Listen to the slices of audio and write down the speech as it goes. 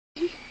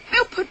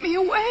They'll put me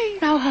away.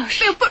 Now hush.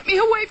 They'll put me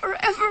away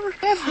forever,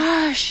 ever.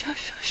 Hush,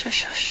 hush, hush,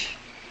 hush, hush.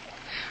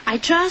 I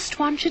just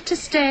want you to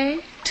stay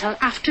till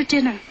after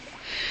dinner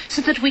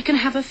so that we can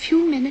have a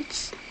few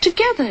minutes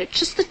together,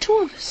 just the two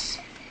of us.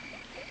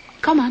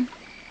 Come on.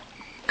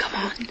 Come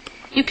on.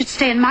 You could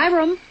stay in my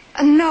room.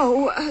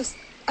 No,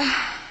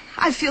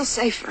 I feel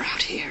safer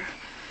out here.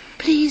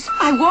 Please.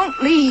 I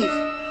won't leave.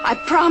 I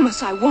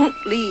promise I won't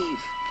leave.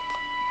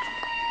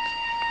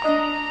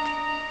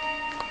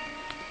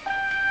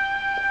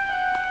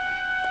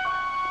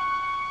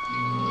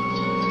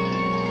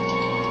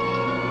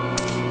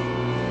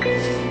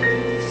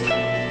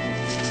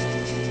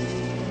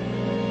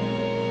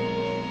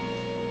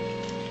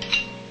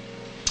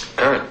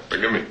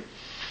 Forgive me.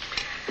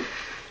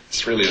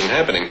 This really isn't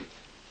happening.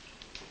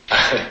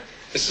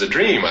 This is a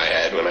dream I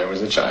had when I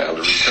was a child,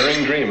 a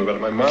recurring dream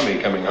about my mommy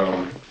coming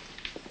home.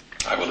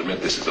 I will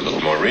admit this is a little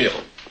more real.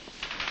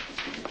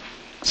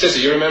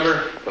 Sissy, you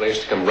remember when I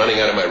used to come running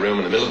out of my room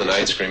in the middle of the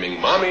night screaming,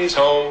 "Mommy's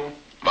home,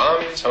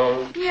 Mommy's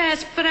home"?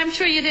 Yes, but I'm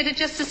sure you did it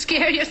just to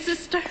scare your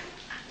sister.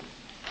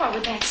 Why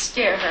would that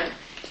scare her?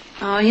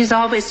 Oh, he's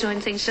always doing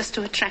things just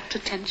to attract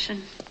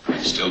attention. I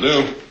still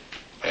do.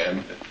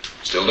 And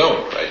still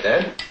don't, right,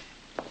 Dad?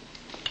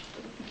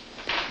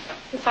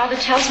 Your father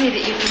tells me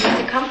that you've been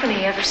with the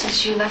company ever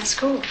since you left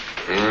school.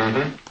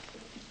 Mm-hmm.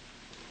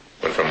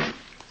 Went from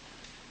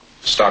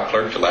stock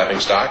clerk to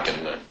laughing stock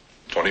in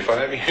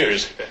 25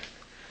 years.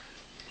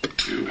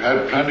 You've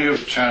had plenty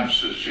of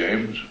chances,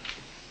 James.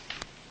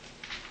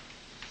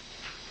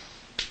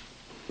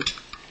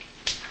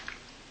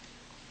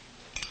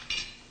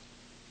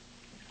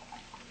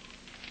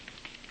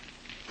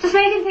 Just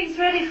making things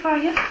ready for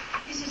you.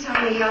 Mrs.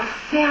 O'Neill,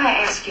 may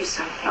I ask you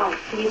something? Oh,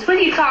 please, will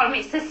you call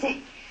me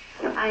Sissy?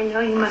 I know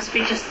you must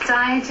be just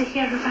dying to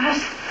hear about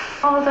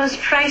all those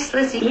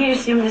priceless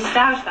years you missed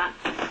out on.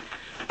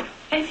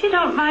 If you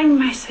don't mind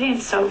my saying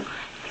so,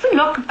 you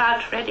look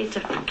about ready to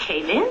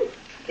cave in.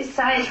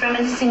 Besides,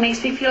 reminiscing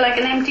makes me feel like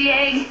an empty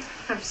egg.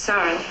 I'm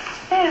sorry.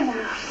 There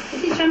now,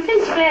 if you jump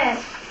into bed.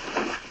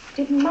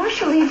 Did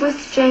Marcia leave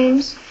with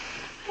James?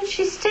 And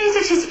she stays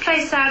at his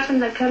place out in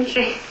the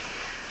country.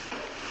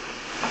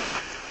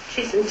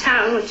 She's in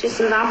town, which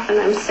isn't often,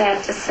 I'm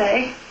sad to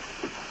say.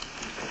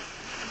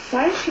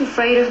 Why is she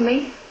afraid of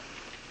me?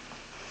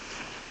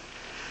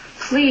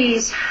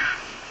 Please.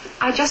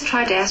 I just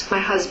tried to ask my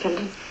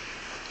husband.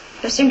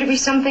 There seem to be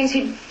some things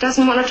he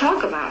doesn't want to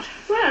talk about.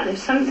 Well,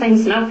 there's some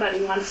things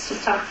nobody wants to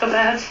talk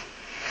about.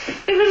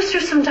 We've lived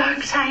through some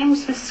dark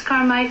times, Mrs.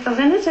 Carmichael,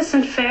 and it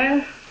isn't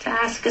fair to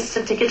ask us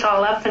to dig it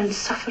all up and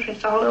suffer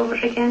it all over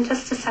again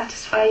just to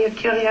satisfy your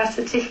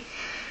curiosity.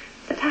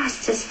 The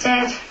past is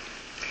dead.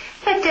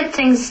 Let dead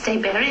things stay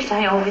buried,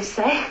 I always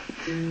say.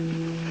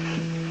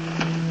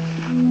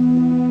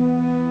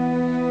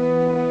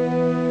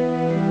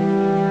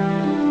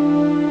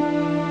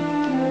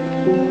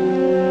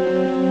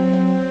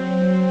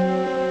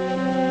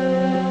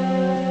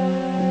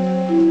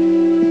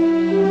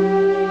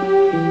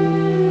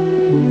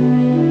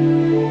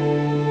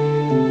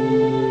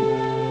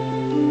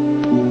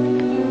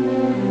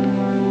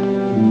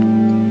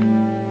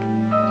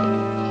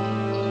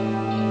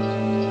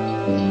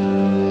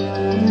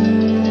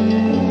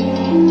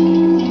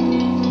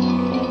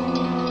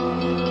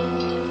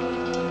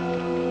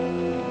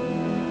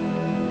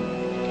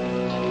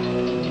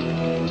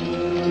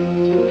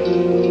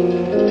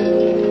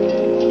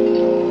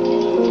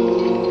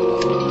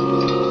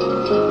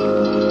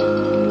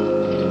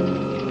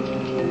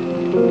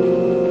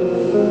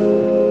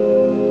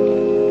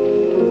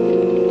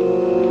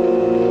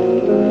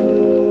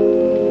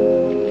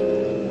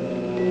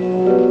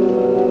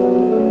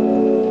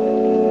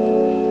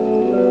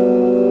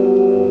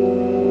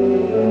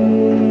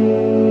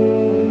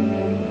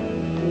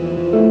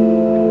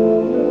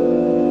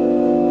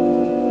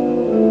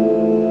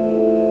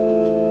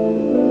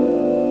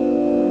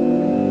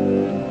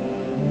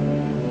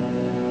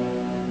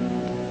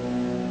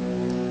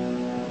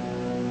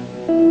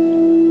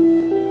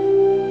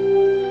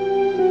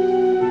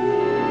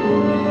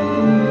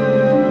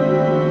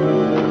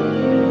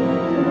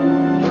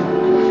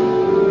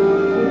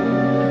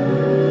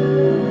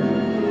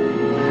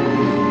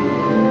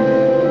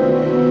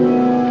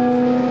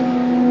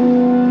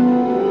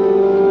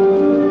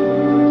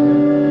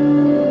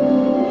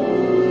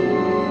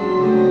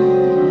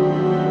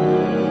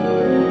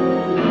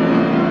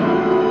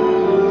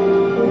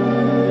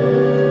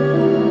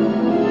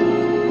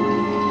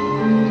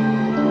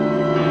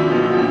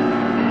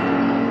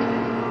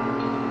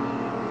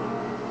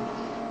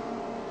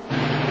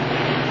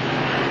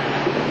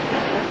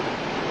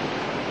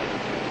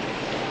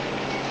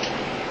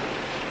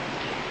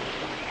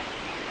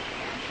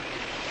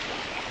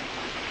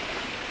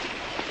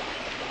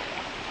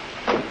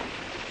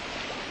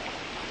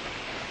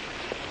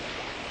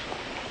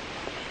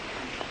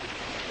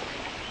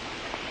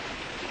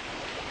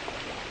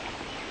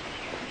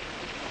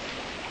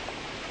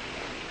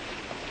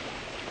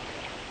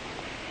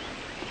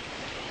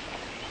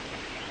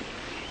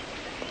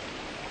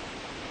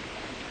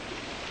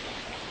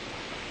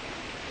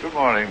 Good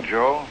morning,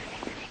 Joe.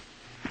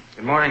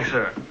 Good morning,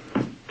 sir.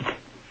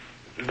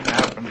 Didn't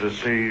happen to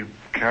see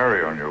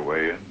Carrie on your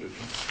way in, did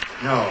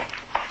you? No.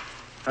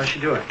 How's she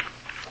doing?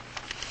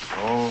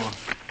 Oh,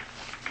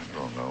 I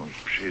don't know.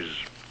 She's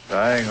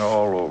dying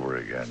all over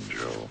again,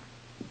 Joe.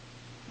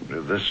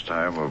 This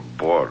time of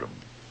boredom.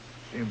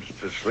 Seems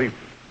to sleep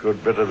a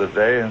good bit of the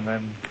day and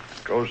then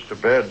goes to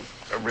bed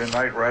every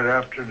night right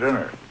after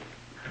dinner.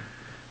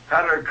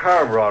 Had her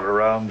car brought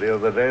around the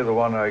other day, the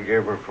one I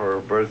gave her for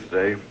her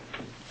birthday.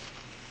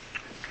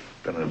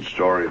 Been in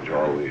storage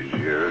all these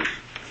years.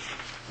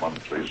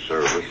 Monthly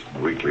service,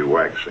 weekly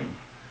waxing.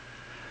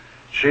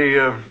 She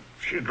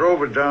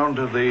drove it down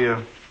to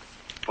the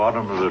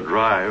bottom of the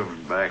drive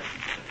and back.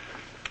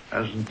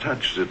 Hasn't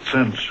touched it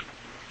since.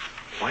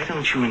 Why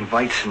don't you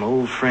invite some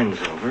old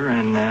friends over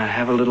and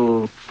have a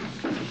little...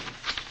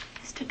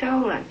 Mr.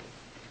 Dolan,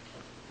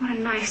 what a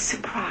nice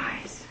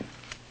surprise.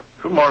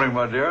 Good morning,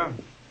 my dear.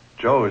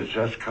 Joe has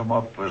just come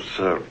up with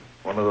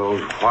one of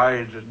those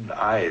why didn't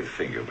I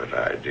think of it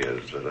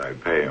ideas that I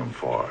pay him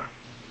for.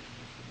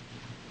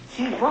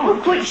 She won't.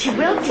 Oh, good, she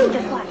will too.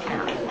 Just watch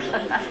now.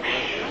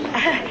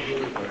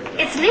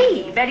 It's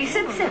me, Betty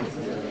Simpson.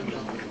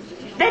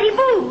 Betty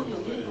Boo.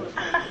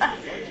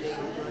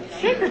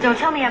 Jeepers, don't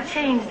tell me I've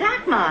changed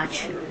that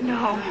much.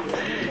 No,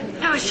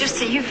 it's just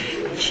that you've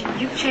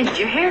changed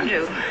your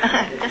hairdo.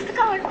 Just the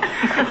color.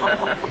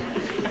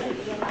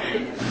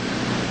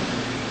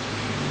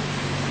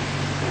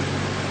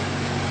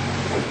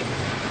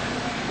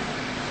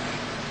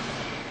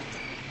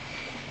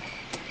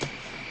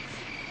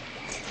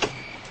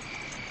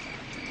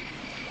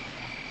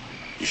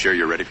 You sure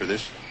you're ready for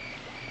this?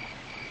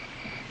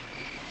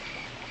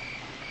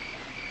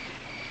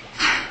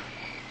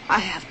 I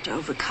have to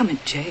overcome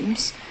it,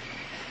 James.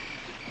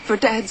 For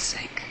Dad's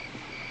sake.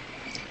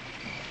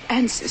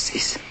 And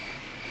Sissy's.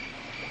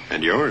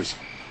 And yours.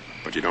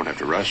 But you don't have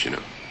to rush, you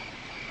know.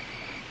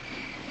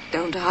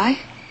 Don't I?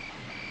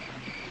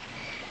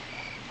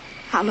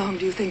 How long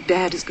do you think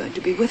Dad is going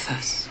to be with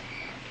us?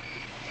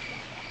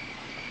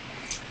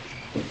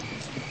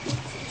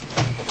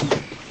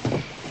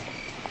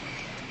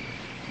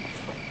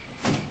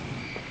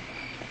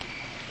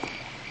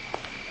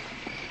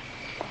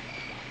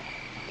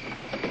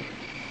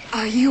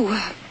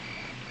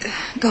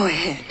 Go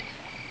ahead.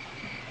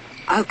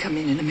 I'll come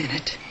in a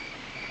minute.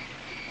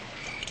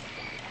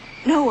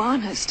 No,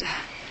 honest.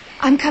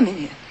 I'm coming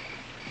in.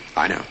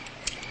 I know.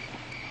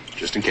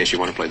 Just in case you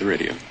want to play the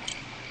radio.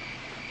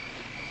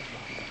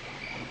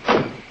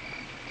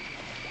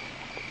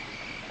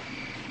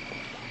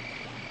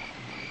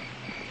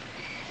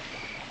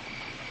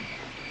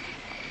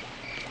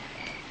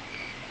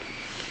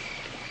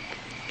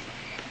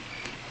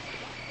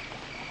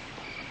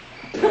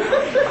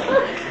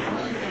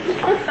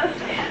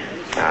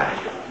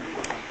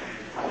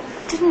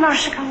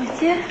 Marcia come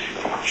with you?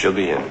 She'll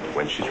be in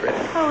when she's ready.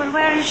 Oh, and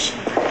where is she?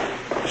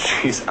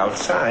 She's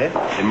outside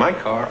in my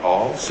car,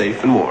 all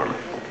safe and warm.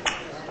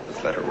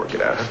 Let's let her work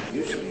it out.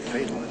 Usually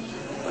fatal,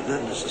 but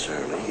not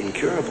necessarily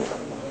incurable.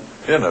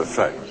 In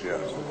effect, yes.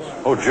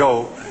 Oh,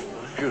 Joe,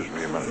 excuse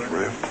me a minute,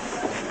 will you?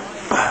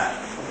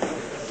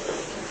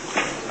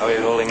 How are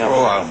you holding up?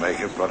 Oh, I'll make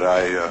it, but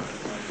I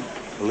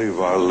believe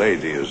Our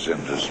Lady is in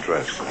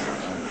distress.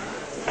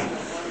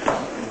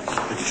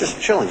 It's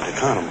just chilling to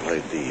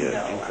contemplate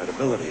the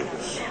incredibility of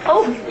this.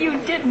 Oh, you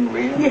didn't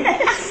really?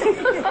 Yes.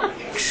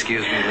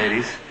 Excuse me,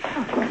 ladies.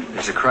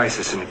 There's a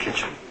crisis in the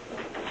kitchen.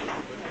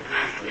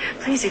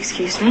 Please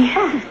excuse me.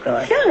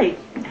 Silly.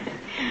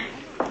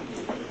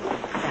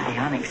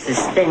 Bionic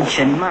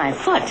suspension, my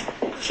foot.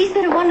 She's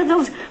been at one of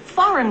those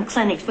foreign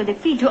clinics where they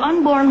feed to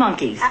unborn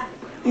monkeys.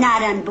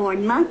 Not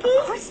unborn monkeys.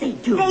 Of course they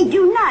do. They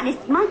do not.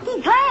 It's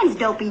monkey glands,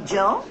 Dopey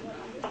Joe.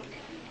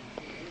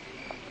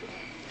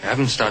 You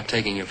haven't stopped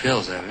taking your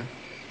pills, have you?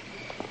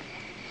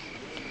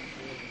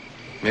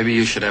 Maybe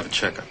you should have a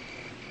checkup.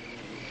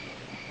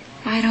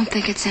 I don't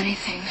think it's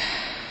anything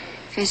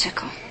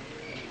physical.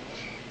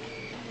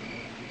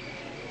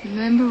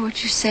 Remember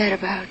what you said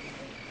about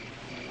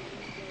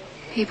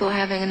people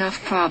having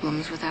enough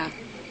problems without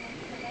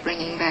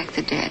bringing back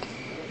the dead?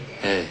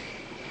 Hey,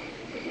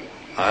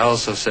 I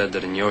also said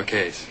that in your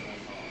case,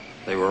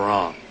 they were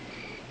wrong.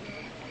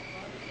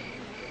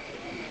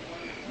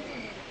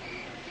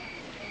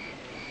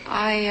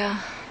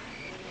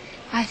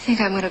 I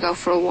think I'm going to go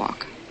for a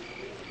walk.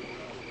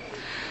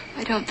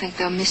 I don't think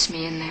they'll miss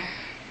me in there.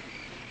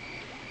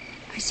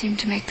 I seem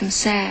to make them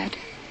sad.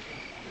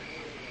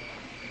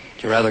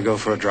 Would you rather go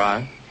for a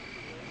drive?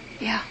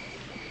 Yeah.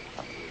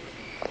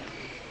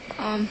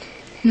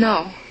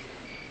 No.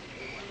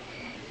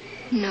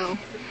 No.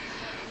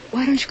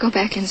 Why don't you go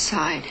back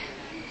inside?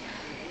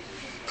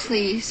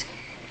 Please.